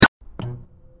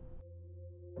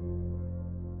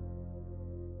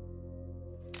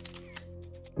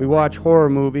We watch horror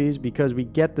movies because we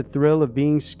get the thrill of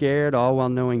being scared, all while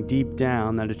knowing deep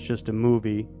down that it's just a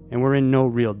movie and we're in no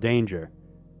real danger.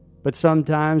 But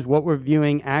sometimes what we're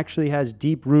viewing actually has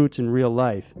deep roots in real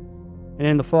life. And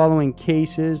in the following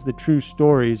cases, the true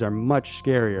stories are much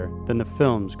scarier than the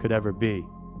films could ever be.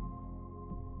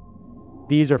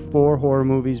 These are 4 horror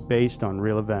movies based on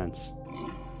real events.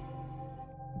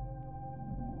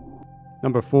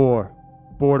 Number 4,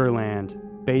 Borderland,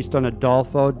 based on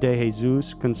Adolfo de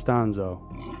Jesus Constanzo.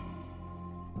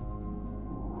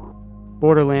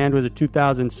 Borderland was a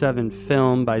 2007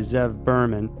 film by Zev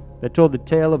Berman that told the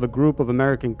tale of a group of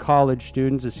American college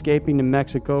students escaping to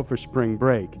Mexico for spring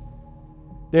break.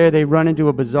 There they run into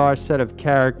a bizarre set of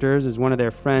characters as one of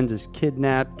their friends is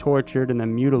kidnapped, tortured, and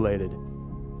then mutilated.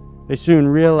 They soon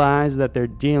realize that they're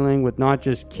dealing with not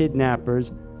just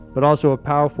kidnappers, but also a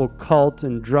powerful cult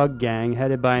and drug gang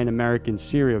headed by an American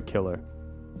serial killer.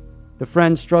 The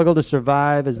friends struggle to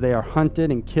survive as they are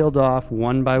hunted and killed off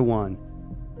one by one.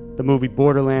 The movie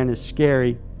Borderland is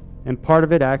scary, and part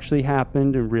of it actually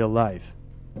happened in real life.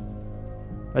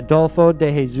 Adolfo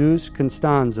de Jesus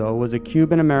Constanzo was a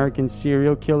Cuban-American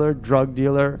serial killer, drug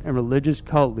dealer, and religious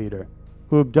cult leader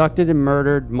who abducted and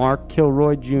murdered Mark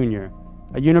Kilroy Jr.,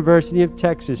 a University of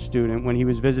Texas student when he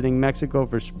was visiting Mexico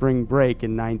for spring break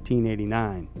in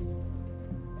 1989.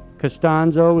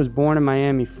 Constanzo was born in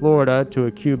Miami, Florida, to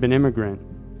a Cuban immigrant.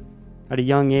 At a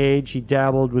young age, he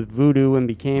dabbled with voodoo and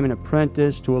became an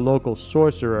apprentice to a local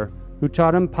sorcerer who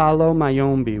taught him Palo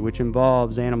Mayombe, which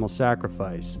involves animal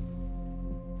sacrifice.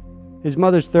 His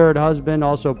mother's third husband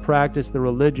also practiced the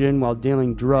religion while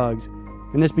dealing drugs,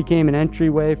 and this became an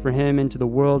entryway for him into the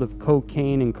world of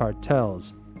cocaine and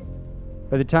cartels.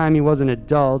 By the time he was an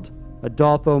adult,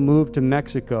 Adolfo moved to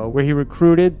Mexico, where he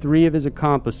recruited 3 of his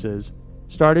accomplices,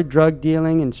 started drug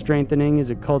dealing, and strengthening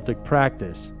his occultic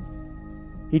practice.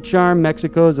 He charmed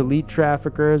Mexico's elite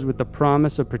traffickers with the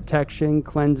promise of protection,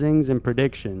 cleansings, and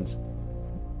predictions.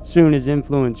 Soon his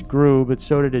influence grew, but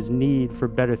so did his need for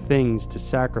better things to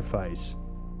sacrifice.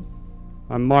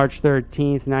 On March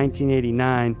 13,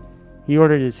 1989, he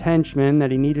ordered his henchmen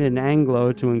that he needed an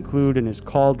Anglo to include in his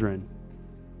cauldron.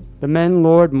 The men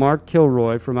lured Mark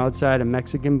Kilroy from outside a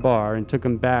Mexican bar and took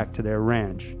him back to their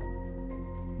ranch.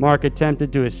 Mark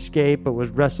attempted to escape but was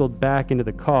wrestled back into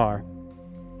the car.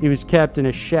 He was kept in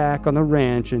a shack on the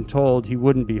ranch and told he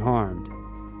wouldn't be harmed.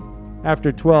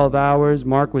 After 12 hours,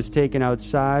 Mark was taken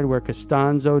outside where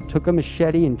Constanzo took a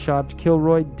machete and chopped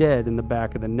Kilroy dead in the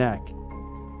back of the neck.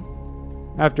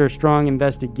 After a strong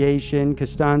investigation,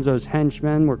 Constanzo's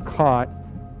henchmen were caught,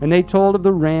 and they told of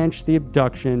the ranch, the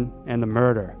abduction, and the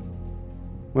murder.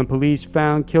 When police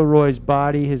found Kilroy's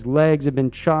body, his legs had been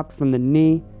chopped from the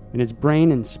knee, and his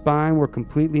brain and spine were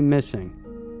completely missing.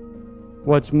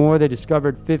 What's more, they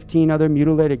discovered 15 other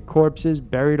mutilated corpses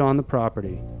buried on the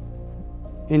property.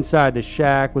 Inside the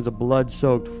shack was a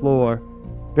blood-soaked floor,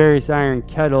 various iron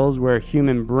kettles where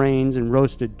human brains and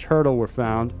roasted turtle were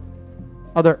found.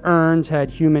 Other urns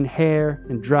had human hair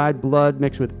and dried blood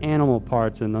mixed with animal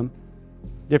parts in them.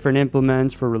 Different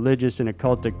implements for religious and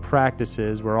occultic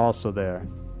practices were also there.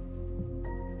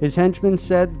 His henchmen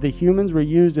said the humans were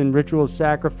used in ritual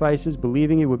sacrifices,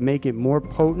 believing it would make it more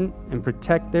potent and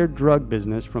protect their drug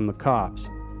business from the cops.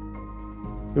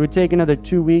 It would take another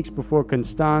 2 weeks before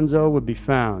Constanzo would be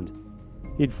found.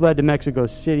 He'd fled to Mexico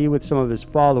City with some of his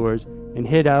followers and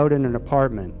hid out in an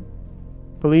apartment.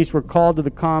 Police were called to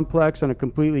the complex on a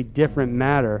completely different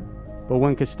matter, but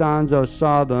when Constanzo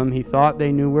saw them, he thought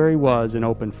they knew where he was and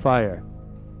opened fire.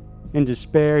 In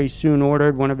despair, he soon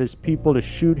ordered one of his people to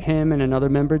shoot him and another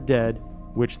member dead,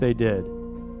 which they did.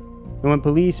 And when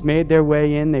police made their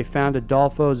way in, they found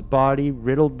Adolfo's body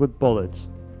riddled with bullets.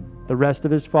 The rest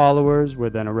of his followers were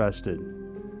then arrested.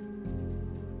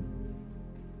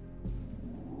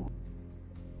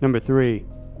 Number 3,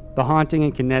 The Haunting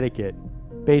in Connecticut,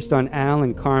 based on Al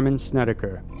and Carmen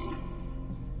Snedeker.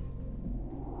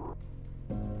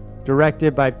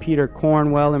 Directed by Peter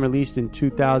Cornwell and released in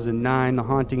 2009, The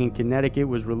Haunting in Connecticut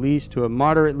was released to a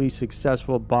moderately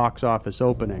successful box office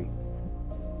opening.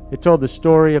 It told the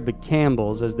story of the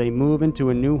Campbells as they move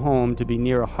into a new home to be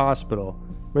near a hospital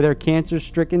where their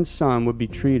cancer-stricken son would be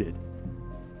treated.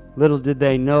 Little did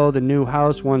they know the new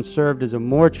house once served as a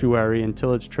mortuary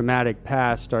until its traumatic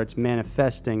past starts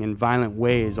manifesting in violent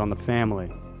ways on the family.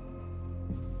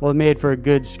 While it made for a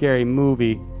good, scary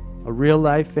movie, a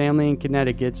real-life family in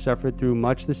Connecticut suffered through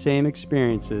much the same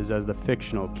experiences as the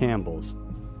fictional Campbells.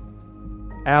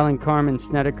 Al and Carmen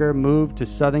Snedeker moved to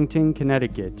Southington,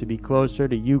 Connecticut to be closer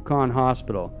to UConn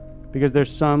Hospital because their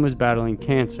son was battling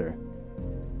cancer.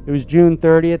 It was June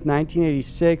 30th,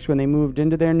 1986, when they moved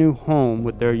into their new home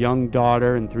with their young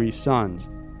daughter and 3 sons.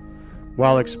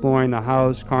 While exploring the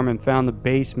house, Carmen found the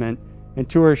basement and,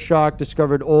 to her shock,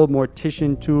 discovered old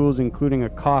mortician tools, including a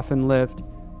coffin lift,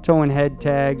 tow and head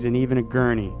tags, and even a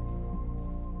gurney.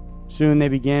 Soon they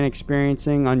began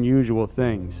experiencing unusual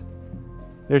things.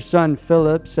 Their son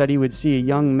Philip said he would see a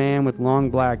young man with long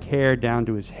black hair down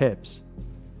to his hips.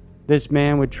 This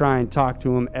man would try and talk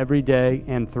to him every day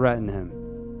and threaten him.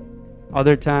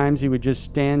 Other times he would just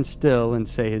stand still and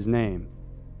say his name.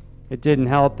 It didn't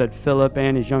help that Philip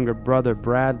and his younger brother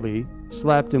Bradley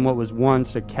slept in what was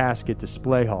once a casket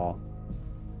display hall.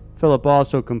 Philip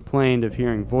also complained of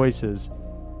hearing voices.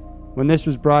 When this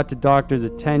was brought to doctors'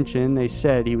 attention, they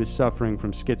said he was suffering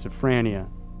from schizophrenia.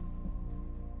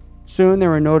 Soon there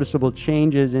were noticeable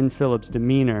changes in Philip's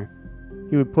demeanor.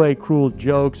 He would play cruel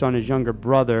jokes on his younger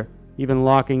brother, even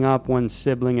locking up one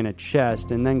sibling in a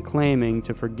chest and then claiming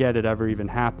to forget it ever even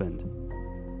happened.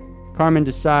 Carmen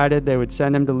decided they would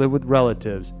send him to live with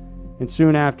relatives, and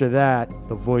soon after that,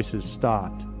 the voices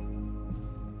stopped.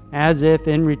 As if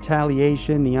in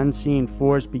retaliation, the unseen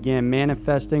force began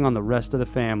manifesting on the rest of the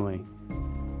family.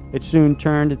 It soon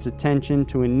turned its attention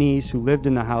to a niece who lived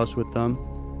in the house with them.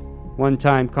 One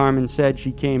time, Carmen said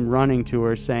she came running to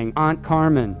her, saying, "Aunt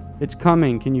Carmen, it's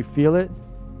coming, can you feel it?"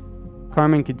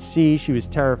 Carmen could see she was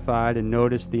terrified and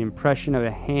noticed the impression of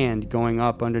a hand going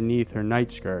up underneath her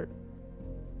nightskirt.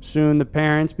 Soon the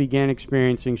parents began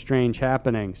experiencing strange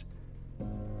happenings.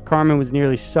 Carmen was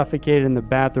nearly suffocated in the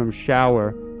bathroom shower,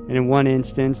 and in one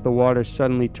instance the water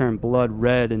suddenly turned blood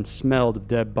red and smelled of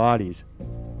dead bodies.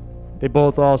 They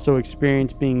both also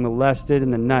experienced being molested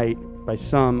in the night by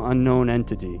some unknown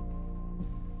entity.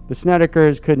 The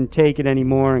Snedekers couldn't take it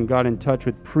anymore and got in touch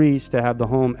with priests to have the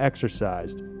home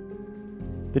exorcised.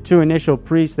 The 2 initial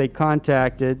priests they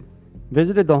contacted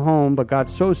visited the home but got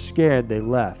so scared they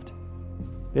left.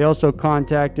 They also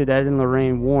contacted Ed and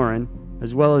Lorraine Warren,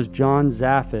 as well as John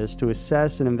Zaffis, to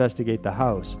assess and investigate the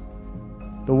house.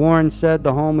 The Warrens said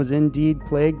the home was indeed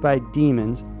plagued by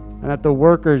demons and that the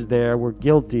workers there were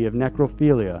guilty of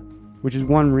necrophilia, which is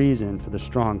one reason for the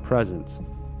strong presence.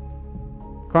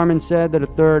 Carmen said that a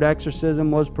 3rd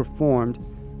exorcism was performed,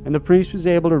 and the priest was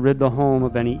able to rid the home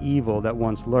of any evil that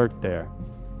once lurked there.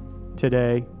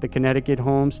 Today, the Connecticut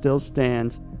home still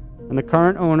stands, and the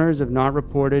current owners have not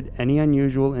reported any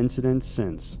unusual incidents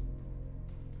since.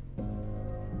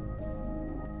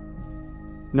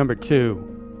 Number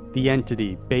 2. The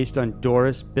Entity, based on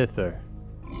Doris Bither.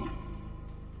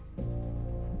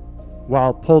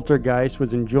 While Poltergeist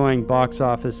was enjoying box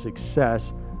office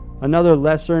success, another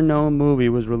lesser-known movie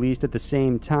was released at the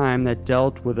same time that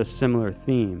dealt with a similar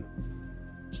theme.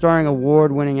 Starring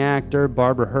award-winning actor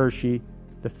Barbara Hershey,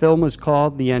 the film was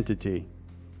called The Entity.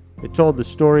 It told the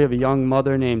story of a young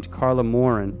mother named Carla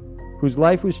Morin, whose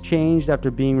life was changed after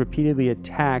being repeatedly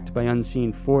attacked by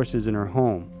unseen forces in her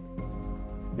home.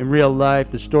 In real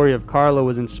life, the story of Carla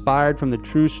was inspired from the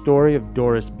true story of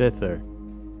Doris Bither.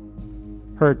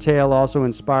 Her tale also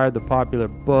inspired the popular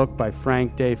book by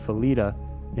Frank De Felitta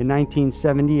in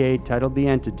 1978 titled The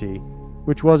Entity,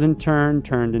 which was in turn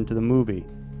turned into the movie.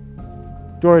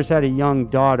 Doris had a young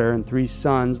daughter and 3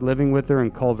 sons living with her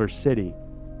in Culver City.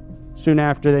 Soon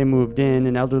after they moved in,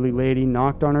 an elderly lady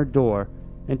knocked on her door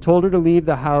and told her to leave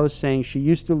the house, saying she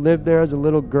used to live there as a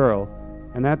little girl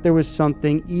and that there was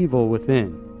something evil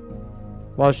within.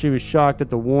 While she was shocked at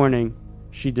the warning,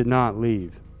 she did not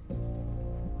leave.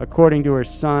 According to her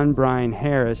son, Brian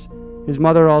Harris, his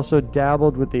mother also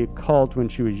dabbled with the occult when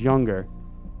she was younger.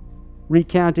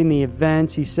 Recounting the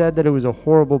events, he said that it was a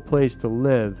horrible place to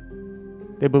live.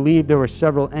 They believed there were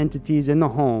several entities in the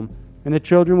home, and the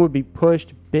children would be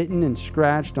pushed, bitten, and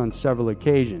scratched on several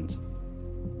occasions.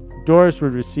 Doris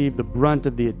would receive the brunt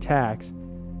of the attacks.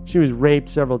 She was raped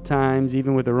several times,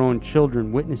 even with her own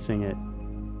children witnessing it.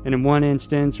 And in one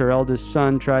instance, her eldest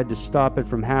son tried to stop it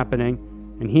from happening,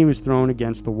 and he was thrown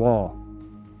against the wall.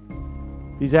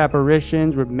 These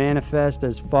apparitions would manifest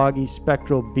as foggy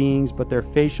spectral beings, but their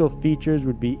facial features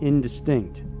would be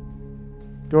indistinct.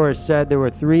 Doris said there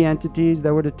were 3 entities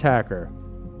that would attack her,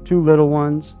 2 little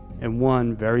ones and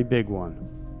 1 very big one.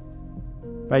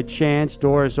 By chance,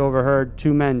 Doris overheard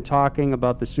 2 men talking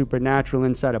about the supernatural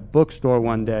inside a bookstore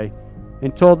one day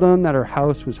and told them that her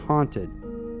house was haunted.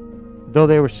 Though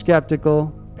they were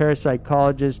skeptical,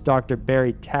 parapsychologist Dr.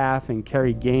 Barry Taff and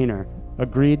Kerry Gaynor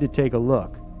agreed to take a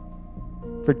look.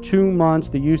 For 2 months,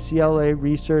 the UCLA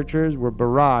researchers were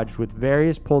barraged with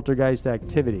various poltergeist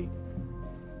activity.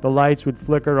 The lights would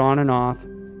flicker on and off,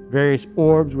 various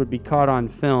orbs would be caught on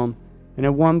film, and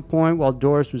at one point, while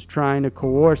Doris was trying to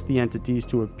coerce the entities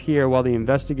to appear while the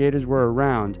investigators were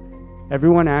around,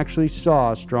 everyone actually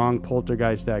saw strong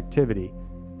poltergeist activity,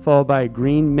 followed by a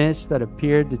green mist that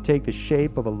appeared to take the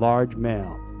shape of a large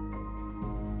male.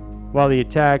 While the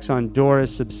attacks on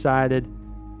Doris subsided,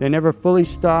 they never fully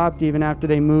stopped even after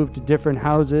they moved to different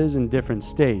houses in different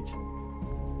states.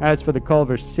 As for the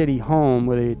Culver City home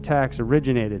where the attacks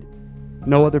originated,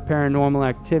 no other paranormal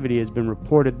activity has been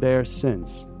reported there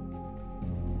since.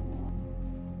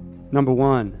 Number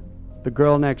 1. The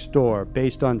Girl Next Door,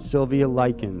 based on Sylvia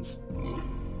Likens.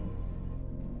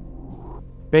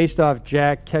 Based off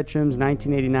Jack Ketchum's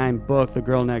 1989 book, The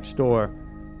Girl Next Door,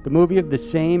 the movie of the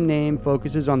same name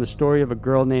focuses on the story of a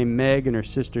girl named Meg and her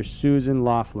sister Susan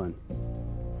Laughlin.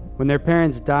 When their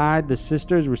parents died, the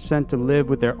sisters were sent to live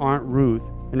with their Aunt Ruth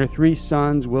and her 3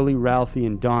 sons, Willie, Ralphie,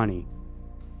 and Donnie.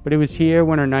 But it was here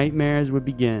when her nightmares would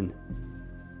begin.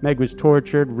 Meg was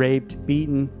tortured, raped,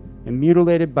 beaten, and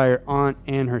mutilated by her aunt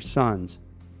and her sons.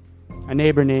 A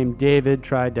neighbor named David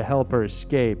tried to help her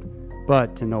escape,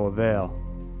 but to no avail.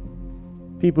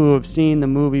 People who have seen the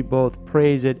movie both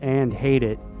praise it and hate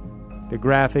it. The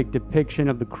graphic depiction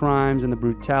of the crimes and the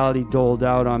brutality doled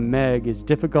out on Meg is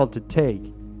difficult to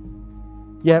take.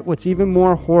 Yet what's even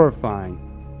more horrifying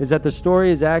is that the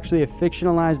story is actually a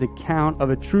fictionalized account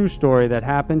of a true story that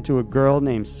happened to a girl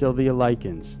named Sylvia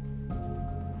Likens.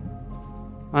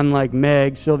 Unlike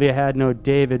Meg, Sylvia had no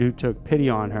David who took pity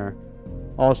on her.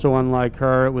 Also unlike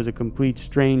her, it was a complete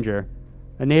stranger,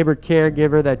 a neighbor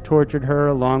caregiver that tortured her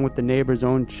along with the neighbor's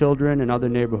own children and other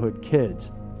neighborhood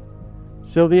kids.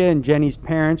 Sylvia and Jenny's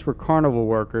parents were carnival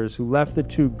workers who left the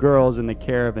 2 girls in the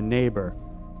care of a neighbor,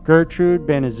 Gertrude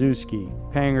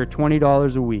Baniszewski, paying her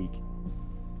 $20 a week.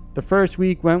 The first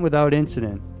week went without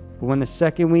incident, but when the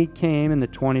second week came and the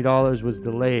 $20 was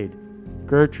delayed,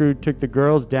 Gertrude took the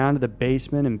girls down to the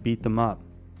basement and beat them up.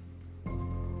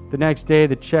 The next day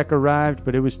the check arrived,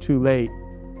 but it was too late.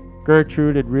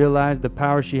 Gertrude had realized the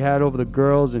power she had over the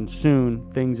girls, and soon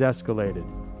things escalated.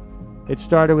 It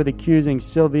started with accusing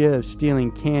Sylvia of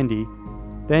stealing candy.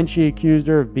 Then she accused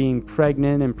her of being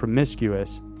pregnant and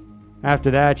promiscuous.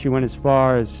 After that, she went as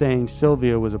far as saying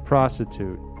Sylvia was a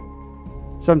prostitute.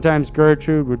 Sometimes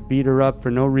Gertrude would beat her up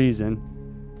for no reason.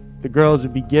 The girls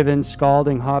would be given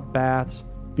scalding hot baths,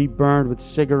 be burned with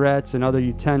cigarettes and other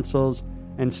utensils,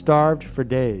 and starved for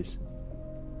days.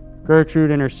 Gertrude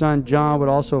and her son John would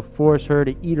also force her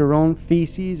to eat her own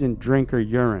feces and drink her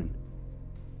urine.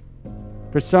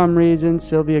 For some reason,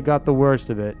 Sylvia got the worst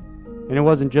of it, and it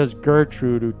wasn't just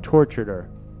Gertrude who tortured her.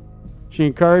 She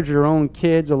encouraged her own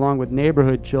kids along with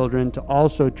neighborhood children to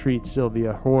also treat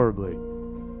Sylvia horribly.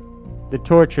 The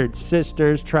tortured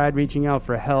sisters tried reaching out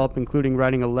for help, including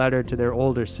writing a letter to their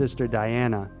older sister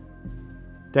Diana.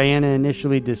 Diana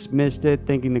initially dismissed it,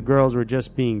 thinking the girls were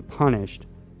just being punished.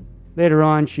 Later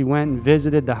on, she went and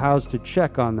visited the house to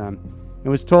check on them and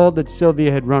was told that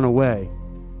Sylvia had run away.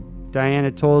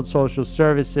 Diana told social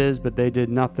services, but they did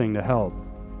nothing to help.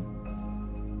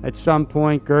 At some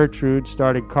point, Gertrude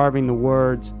started carving the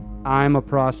words, "I'm a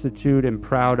prostitute and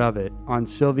proud of it," on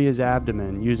Sylvia's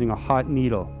abdomen using a hot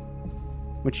needle.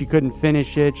 When she couldn't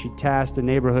finish it, she tasked a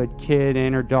neighborhood kid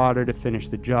and her daughter to finish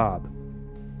the job.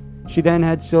 She then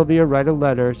had Sylvia write a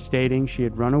letter stating she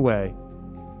had run away.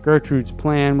 Gertrude's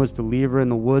plan was to leave her in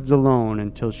the woods alone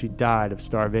until she died of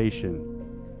starvation.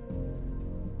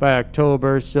 By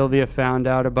October, Sylvia found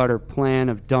out about her plan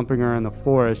of dumping her in the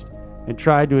forest and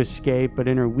tried to escape, but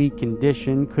in her weak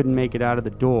condition couldn't make it out of the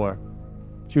door.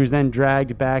 She was then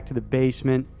dragged back to the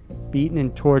basement, beaten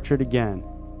and tortured again.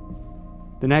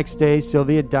 The next day,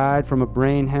 Sylvia died from a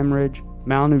brain hemorrhage,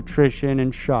 malnutrition,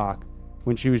 and shock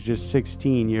when she was just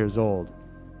 16 years old.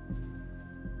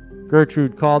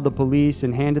 Gertrude called the police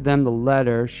and handed them the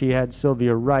letter she had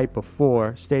Sylvia write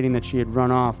before, stating that she had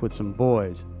run off with some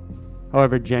boys.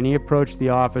 However, Jenny approached the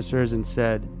officers and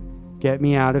said, "Get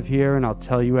me out of here and I'll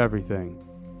tell you everything."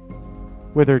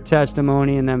 With her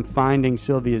testimony and them finding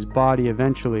Sylvia's body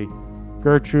eventually,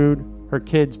 Gertrude, her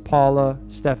kids Paula,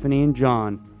 Stephanie, and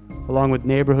John, along with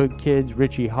neighborhood kids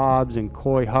Richie Hobbs and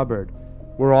Coy Hubbard,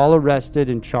 were all arrested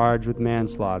and charged with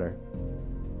manslaughter.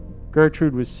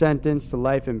 Gertrude was sentenced to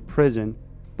life in prison,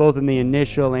 both in the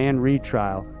initial and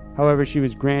retrial. However, she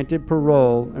was granted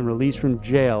parole and released from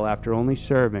jail after only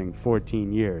serving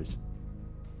 14 years.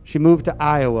 She moved to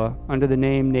Iowa under the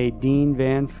name Nadine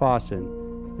Van Fossen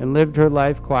and lived her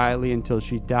life quietly until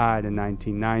she died in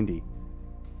 1990.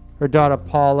 Her daughter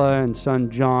Paula and son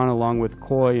John, along with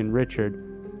Coy and Richard,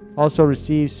 also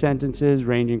received sentences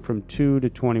ranging from 2 to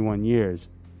 21 years.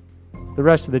 The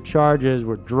rest of the charges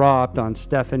were dropped on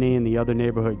Stephanie and the other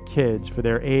neighborhood kids for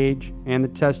their age and the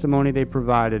testimony they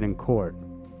provided in court.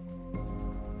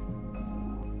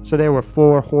 So there were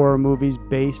 4 horror movies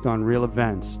based on real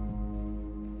events.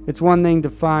 It's one thing to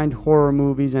find horror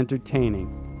movies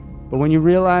entertaining, but when you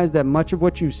realize that much of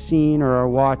what you've seen or are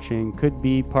watching could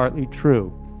be partly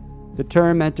true, the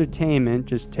term entertainment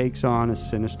just takes on a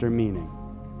sinister meaning.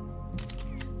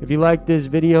 If you like this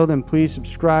video, then please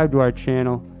subscribe to our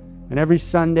channel, and every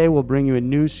Sunday we'll bring you a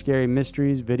new Scary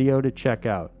Mysteries video to check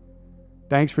out.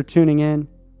 Thanks for tuning in,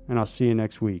 and I'll see you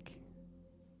next week.